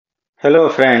Hello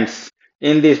friends,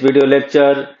 in this video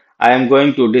lecture I am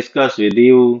going to discuss with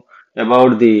you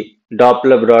about the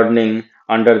Doppler broadening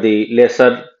under the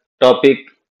laser topic.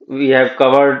 We have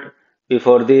covered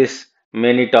before this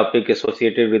many topics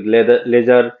associated with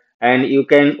laser, and you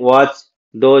can watch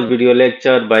those video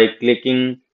lecture by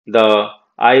clicking the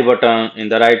I button in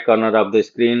the right corner of the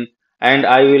screen, and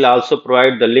I will also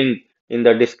provide the link in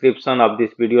the description of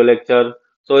this video lecture,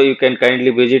 so you can kindly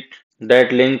visit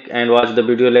that link and watch the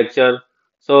video lecture.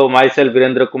 So myself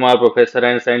Virendra Kumar, professor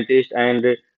and scientist,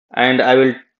 and I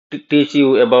will teach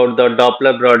you about the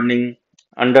Doppler broadening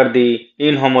under the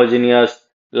inhomogeneous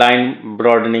line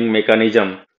broadening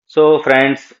mechanism. So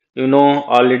friends, you know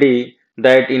already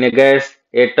that in a gas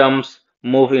atoms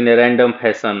move in a random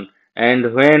fashion,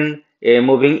 and when a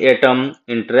moving atom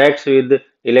interacts with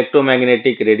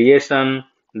electromagnetic radiation,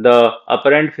 the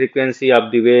apparent frequency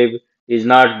of the wave is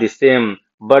not the same,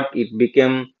 but it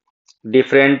became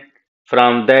different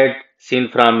from that seen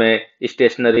from a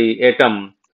stationary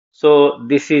atom. So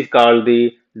this is called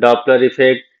the Doppler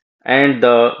effect, and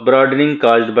the broadening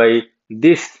caused by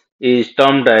this is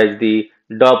termed as the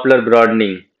Doppler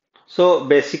broadening. So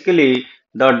basically,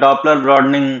 the Doppler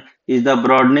broadening is the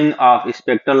broadening of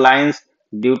spectral lines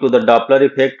due to the Doppler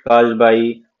effect caused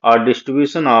by a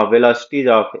distribution of velocities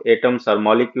of atoms or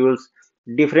molecules.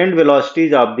 Different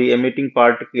velocities of the emitting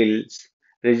particles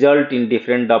result in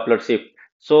different Doppler shift.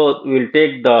 So we will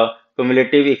take the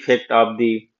cumulative effect of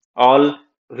the all,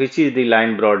 which is the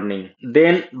line broadening.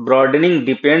 Then broadening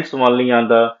depends only on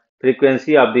the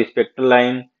frequency of the spectral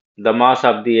line, the mass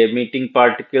of the emitting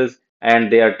particles,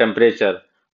 and their temperature.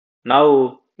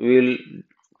 Now we will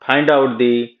find out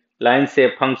the line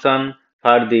shape function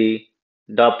for the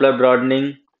Doppler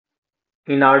broadening.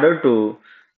 In order to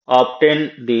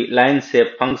obtain the line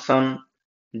shape function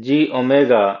g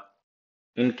omega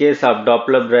in case of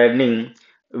Doppler broadening,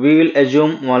 we will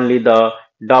assume only the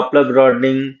Doppler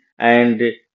broadening and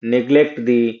neglect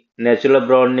the natural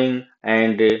broadening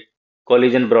and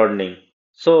collision broadening.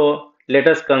 So let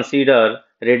us consider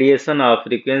radiation of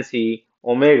frequency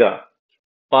omega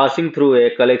passing through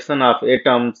a collection of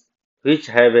atoms which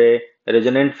have a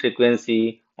resonant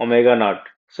frequency omega naught.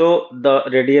 So the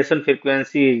radiation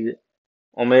frequency is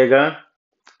omega,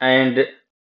 and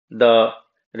the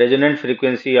resonant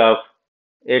frequency of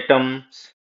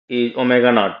atoms is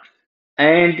omega naught,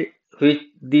 and which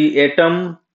the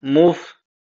atom move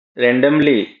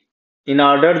randomly. In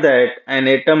order that an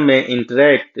atom may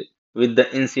interact with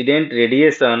the incident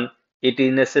radiation, it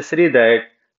is necessary that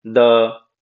the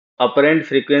apparent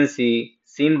frequency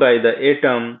seen by the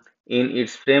atom in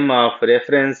its frame of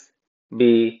reference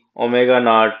be omega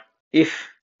naught. If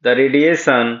the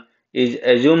radiation is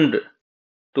assumed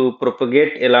to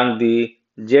propagate along the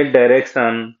z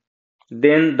direction,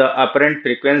 then the apparent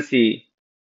frequency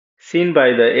seen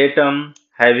by the atom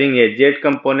having a z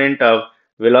component of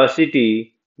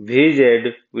velocity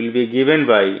Vz will be given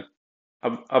by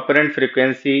apparent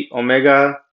frequency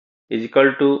omega is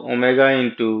equal to omega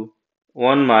into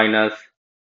 1 minus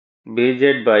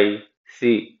Bz by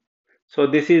c. So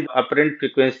this is apparent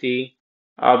frequency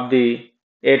of the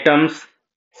atoms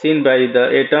seen by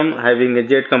the atom having a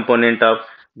z component of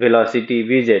velocity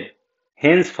Vz.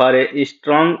 Hence, for a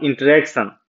strong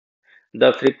interaction,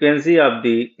 the frequency of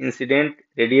the incident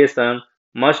radiation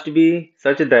must be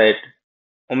such that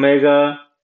omega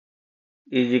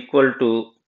is equal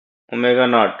to omega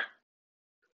naught.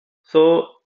 So,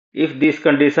 if this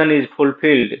condition is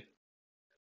fulfilled,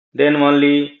 then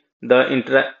only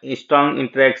the strong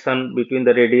interaction between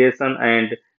the radiation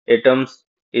and atoms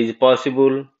is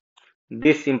possible.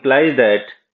 This implies that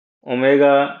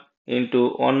omega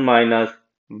into 1 minus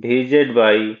Vz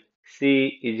by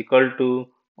c is equal to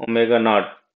omega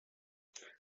naught.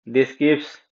 This gives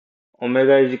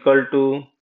omega is equal to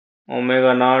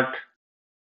omega naught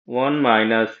 1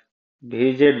 minus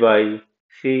Vz by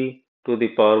c to the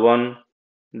power 1,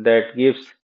 that gives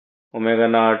omega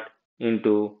naught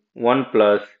into 1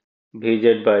 plus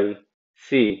Vz by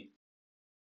c.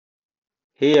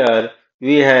 Here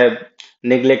we have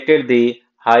neglected the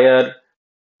higher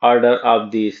order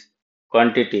of this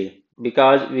quantity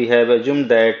because we have assumed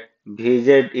that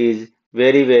Vz is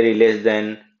very less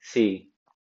than c.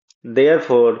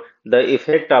 Therefore, the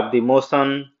effect of the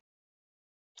motion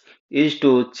is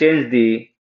to change the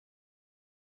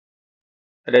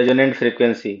resonant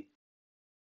frequency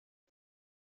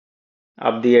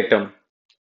of the atom.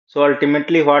 So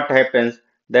ultimately what happens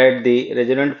that the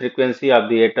resonant frequency of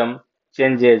the atom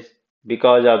changes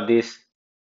because of this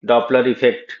Doppler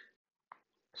effect.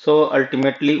 So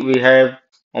ultimately we have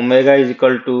omega is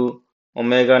equal to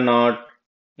omega naught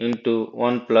into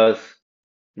 1 plus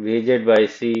Vz by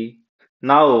c.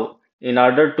 Now, in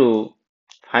order to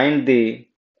find the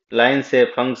line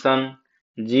shape function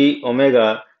g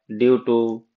omega due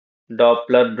to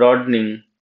Doppler broadening,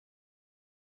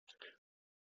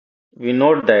 we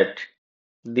note that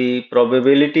the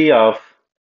probability of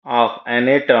an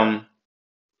atom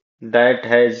that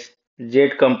has z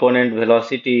component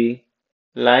velocity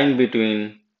lying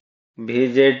between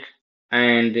Vz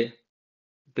and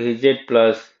Vz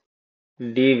plus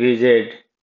dVz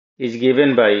is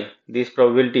given by this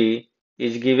probability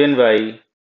is given by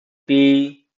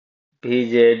P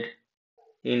Vz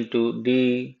into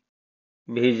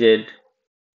dVz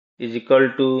is equal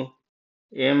to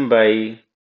m by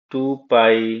 2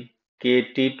 pi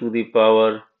kt to the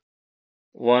power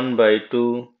 1 by 2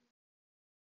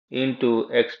 into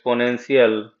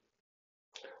exponential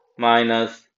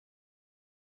minus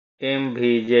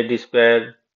mvz square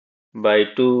by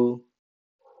 2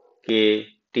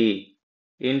 kt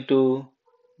into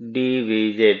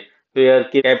dvz, where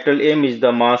capital M is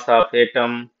the mass of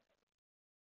atom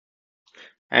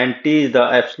and T is the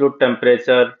absolute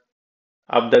temperature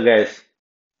of the gas.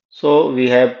 So we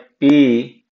have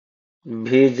P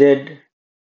Vz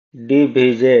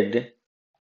dVz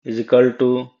is equal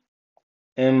to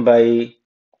m by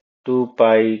 2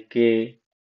 pi k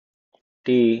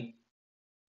T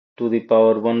to the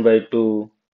power 1 by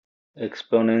 2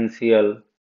 exponential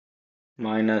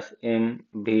minus m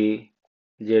v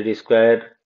z square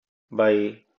by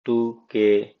 2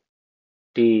 k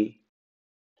T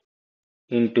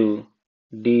into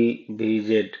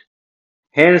dVz.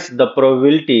 Hence, the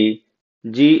probability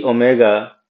g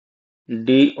omega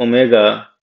d omega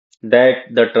that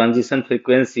the transition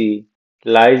frequency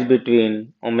lies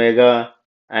between omega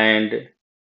and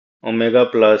omega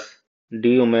plus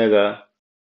d omega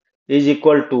is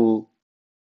equal to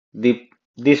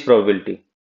this probability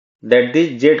that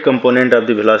the z component of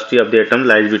the velocity of the atom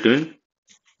lies between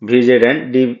Vz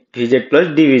and Vz plus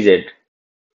dVz,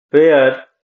 where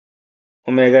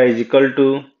omega is equal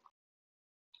to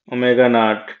omega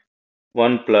naught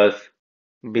 1 plus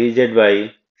Vz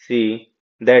by c,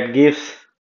 that gives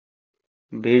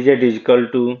Vz is equal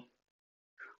to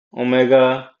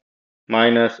omega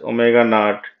minus omega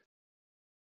naught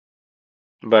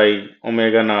by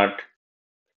omega naught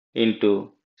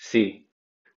into c.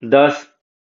 Thus,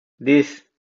 this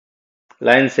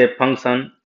line shape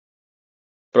function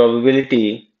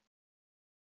probability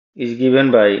is given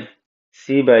by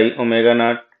c by omega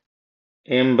naught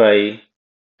m by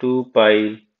 2 pi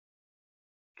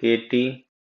kt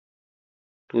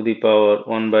to the power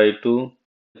 1 by 2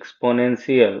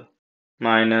 exponential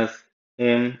minus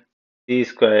m c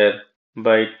square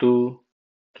by 2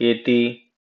 kt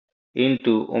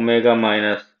into omega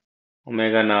minus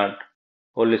omega naught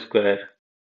whole square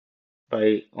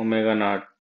by omega naught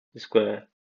square.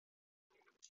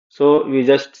 So we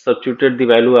just substituted the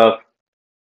value of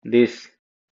this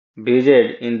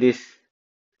Vz in this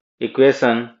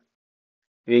equation,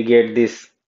 we get this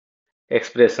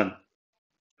expression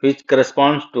which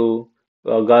corresponds to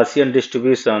a Gaussian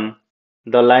distribution.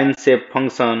 The line shape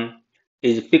function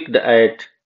is picked at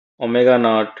omega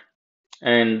naught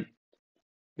and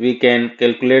we can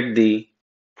calculate the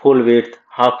full width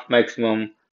half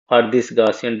maximum for this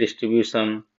Gaussian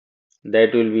distribution,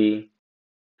 that will be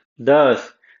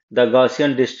thus the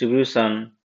Gaussian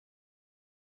distribution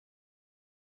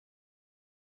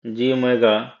g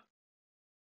omega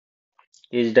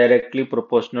is directly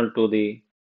proportional to the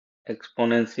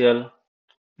exponential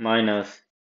minus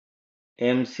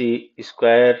mc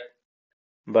square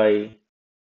by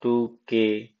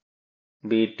 2k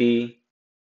bt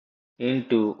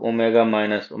into omega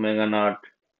minus omega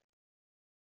naught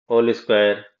whole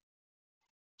square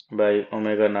by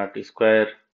omega naught square.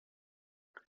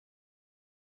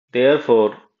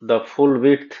 Therefore, the full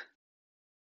width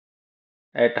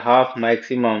at half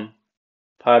maximum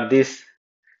for this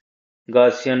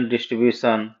Gaussian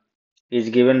distribution is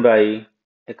given by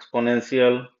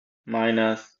exponential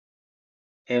minus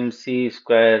mc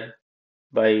square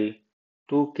by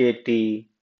 2kt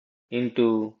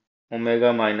into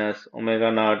omega minus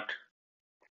omega naught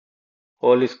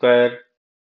whole square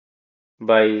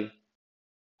by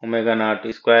omega naught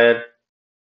square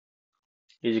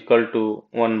is equal to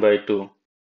 1 by 2,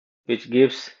 which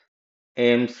gives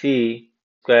mc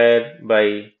square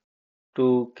by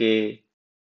 2kt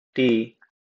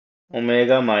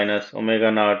omega minus omega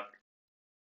naught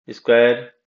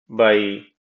square by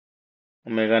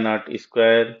omega naught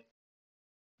square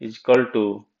is equal to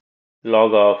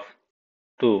log of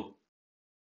 2.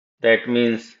 That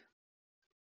means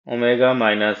omega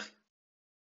minus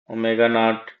omega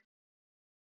naught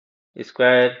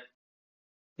square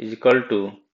is equal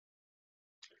to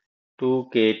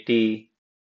 2kt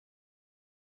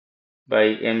by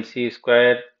mc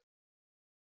square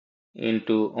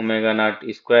into omega naught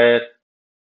square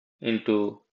into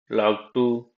log 2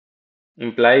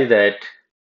 implies that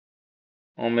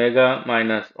omega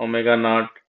minus omega naught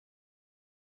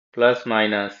plus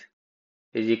minus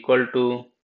is equal to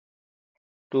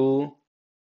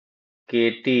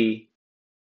 2kt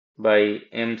by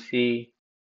mc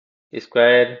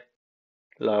square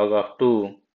log of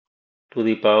 2 to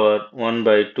the power 1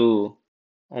 by 2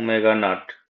 omega naught,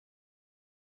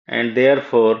 and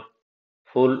therefore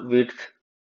full width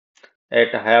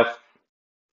at half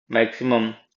maximum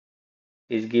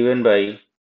is given by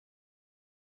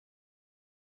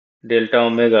delta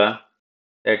omega,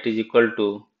 that is equal to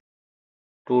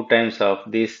 2 times of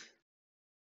this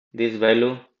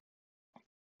value,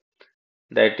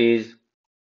 that is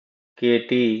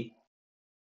kt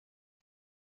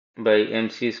by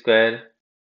mc square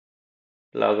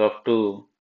log of 2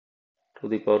 to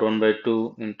the power 1 by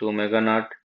 2 into omega naught,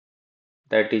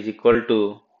 that is equal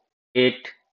to 8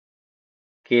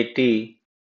 kt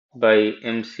by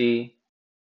mc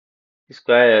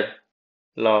square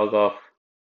log of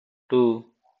 2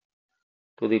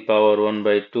 to the power 1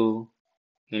 by 2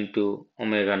 into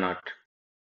omega naught.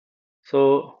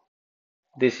 So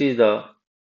this is the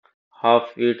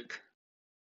half width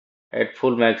at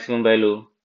full maximum value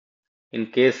in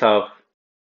case of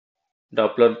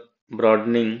Doppler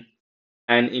broadening,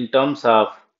 and in terms of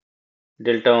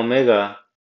delta omega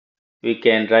we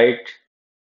can write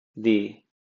the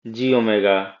g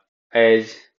omega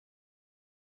as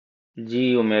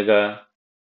g omega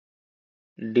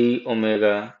d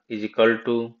omega is equal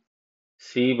to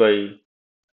c by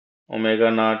omega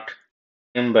naught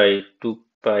m by 2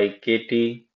 pi kt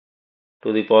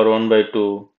to the power 1 by 2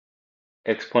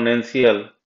 exponential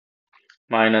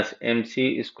minus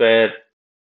mc square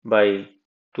by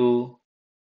 2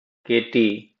 kt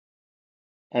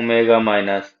omega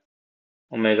minus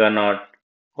omega naught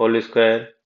whole square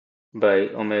by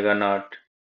omega naught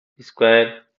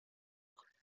square,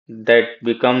 that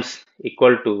becomes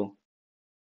equal to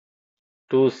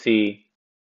 2c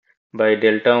by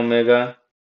delta omega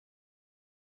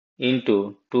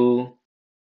into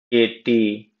 2kt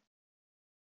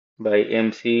by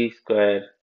mc square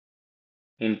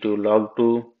into log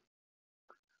 2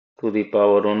 to the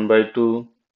power 1 by 2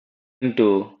 into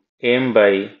m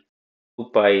by 2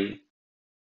 pi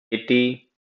kt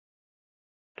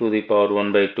to the power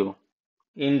 1 by 2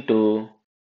 into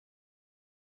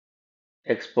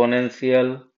exponential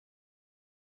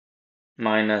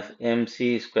minus mc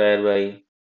square by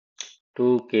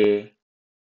 2k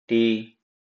t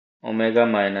omega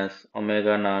minus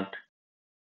omega naught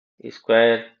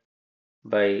square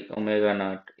by omega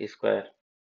naught square.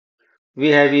 We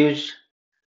have used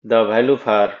the value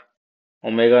for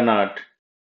omega naught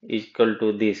is equal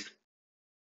to this,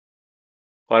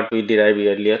 what we derived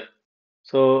earlier.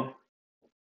 So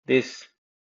this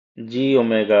g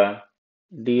omega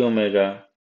d omega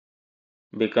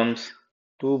becomes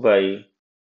 2 by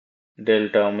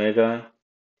delta omega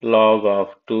log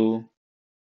of 2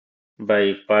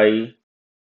 by pi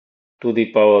to the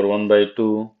power 1 by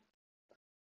 2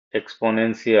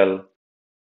 exponential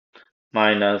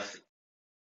minus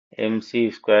mc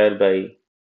square by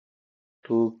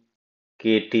 2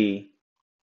 kt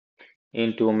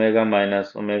into omega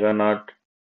minus omega naught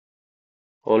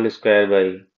whole square by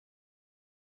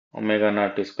omega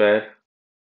naught square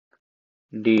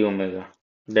d omega,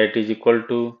 that is equal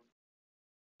to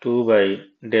 2 by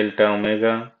delta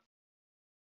omega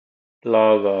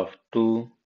log of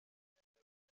 2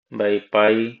 by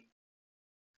pi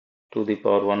to the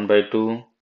power 1 by 2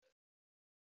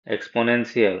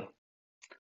 exponential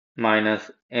minus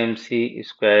mc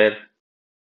square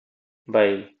by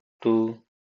 2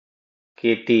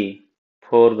 kt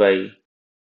 4 by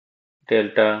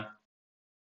delta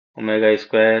omega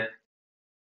square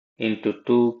into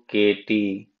 2 kt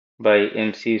by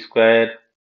mc square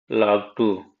log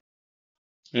 2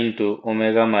 into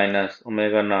omega minus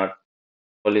omega naught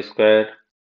whole square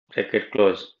bracket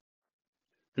close.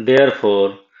 Therefore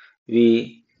we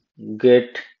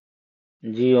get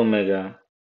g omega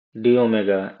d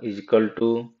omega is equal to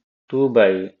 2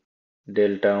 by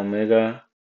delta omega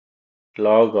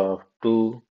log of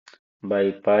 2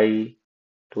 by pi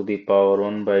to the power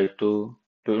 1 by 2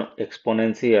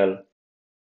 exponential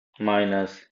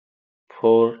minus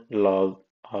 4 log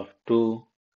of 2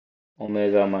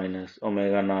 omega minus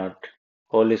omega naught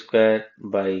whole square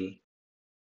by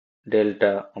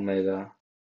delta omega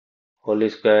whole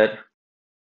square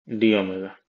d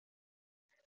omega.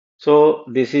 So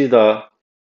this is the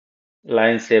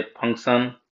line shape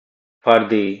function for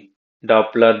the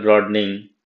Doppler broadening.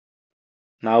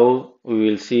 Now we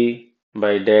will see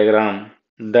by diagram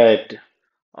that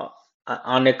uh,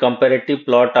 on a comparative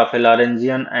plot of a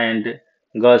Lorentzian and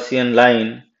Gaussian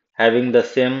line having the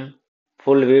same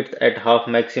full width at half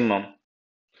maximum.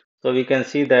 So we can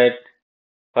see that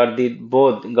for the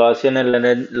both Gaussian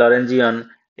and Lorentzian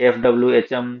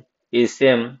FWHM is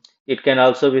same. It can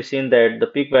also be seen that the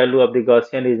peak value of the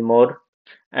Gaussian is more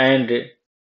and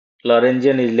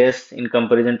Lorentzian is less in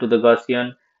comparison to the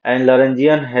Gaussian, and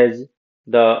Lorentzian has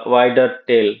the wider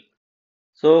tail.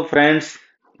 So friends,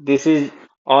 this is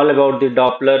all about the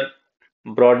Doppler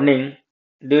broadening.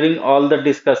 During all the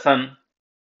discussion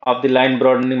of the line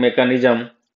broadening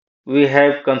mechanism, we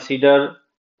have considered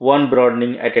one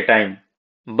broadening at a time.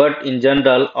 But in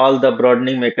general, all the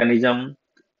broadening mechanism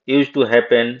used to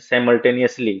happen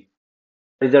simultaneously.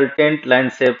 Resultant line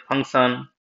shape function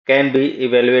can be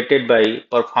evaluated by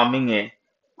performing a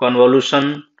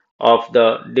convolution of the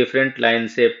different line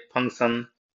shape function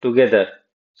together.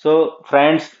 So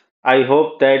friends, I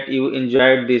hope that you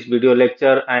enjoyed this video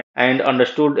lecture and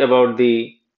understood about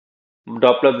the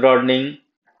Doppler broadening.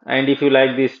 And if you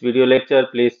like this video lecture,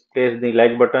 please press the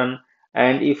like button.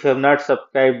 And if you have not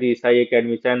subscribed the Sai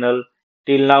Academy channel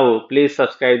till now, please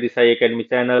subscribe the Sai Academy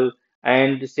channel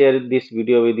and share this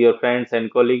video with your friends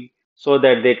and colleagues so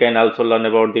that they can also learn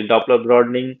about the Doppler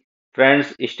broadening.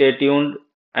 Friends, stay tuned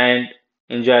and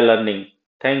enjoy learning.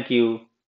 Thank you.